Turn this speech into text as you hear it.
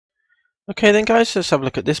Okay then guys, let's have a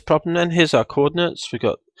look at this problem then. Here's our coordinates. We've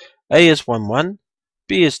got A is 1, 1,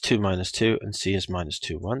 B is 2, minus 2, and C is minus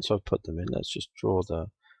 2, 1. So I've put them in. Let's just draw the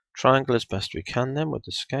triangle as best we can then with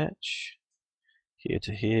the sketch. Here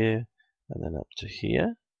to here, and then up to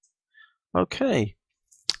here. Okay,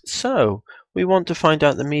 so we want to find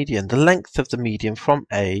out the median, the length of the median from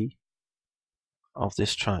A of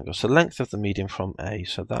this triangle. So length of the median from A.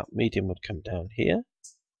 So that median would come down here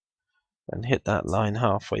and hit that line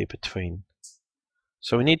halfway between.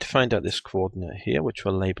 So we need to find out this coordinate here, which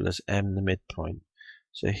we'll label as M, the midpoint.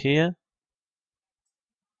 So here,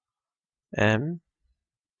 M,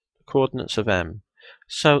 the coordinates of M.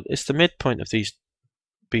 So it's the midpoint of these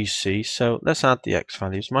BC. So let's add the x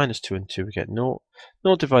values. Minus 2 and 2, we get 0.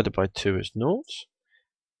 0 divided by 2 is 0.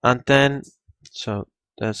 And then, so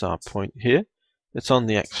there's our point here. It's on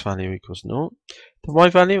the x value equals 0. The y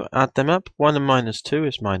value, add them up. 1 and minus 2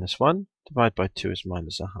 is minus 1. Divided by 2 is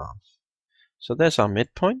minus a half. So there's our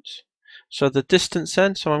midpoint. So the distance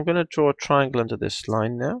then, so I'm going to draw a triangle under this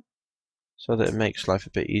line now, so that it makes life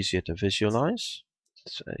a bit easier to visualize.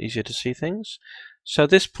 It's easier to see things. So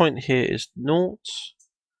this point here is 0,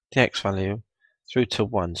 the x value, through to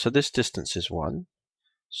 1. So this distance is 1.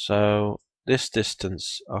 So this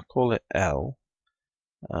distance, I'll call it L,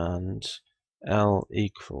 and L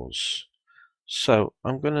equals. So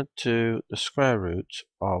I'm going to do the square root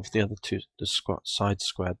of the other two, the side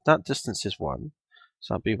squared. That distance is 1,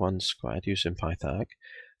 so that'll be 1 squared using Pythag.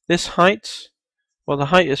 This height, well, the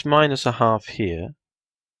height is minus a half here.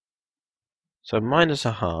 So minus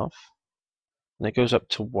a half, and it goes up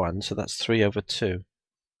to 1, so that's 3 over 2.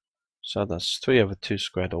 So that's 3 over 2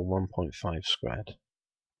 squared, or 1.5 squared.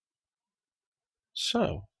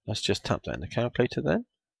 So let's just tap that in the calculator then.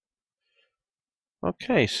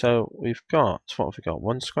 Okay, so we've got, what have we got?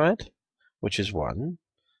 1 squared, which is 1,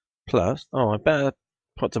 plus, oh, I better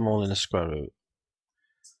put them all in a square root.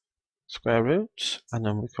 Square root, and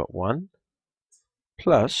then we've got 1,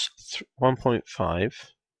 plus 1.5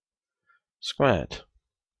 squared.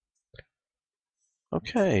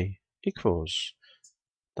 Okay, equals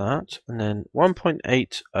that, and then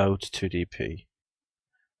 1.80 to 2 dp.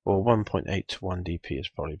 Or 1.8 to 1 dp is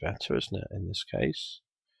probably better, isn't it, in this case?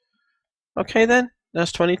 Okay then,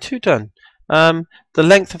 that's 22 done. The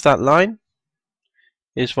length of that line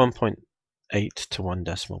is 1.8 to 1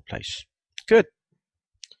 decimal place. Good.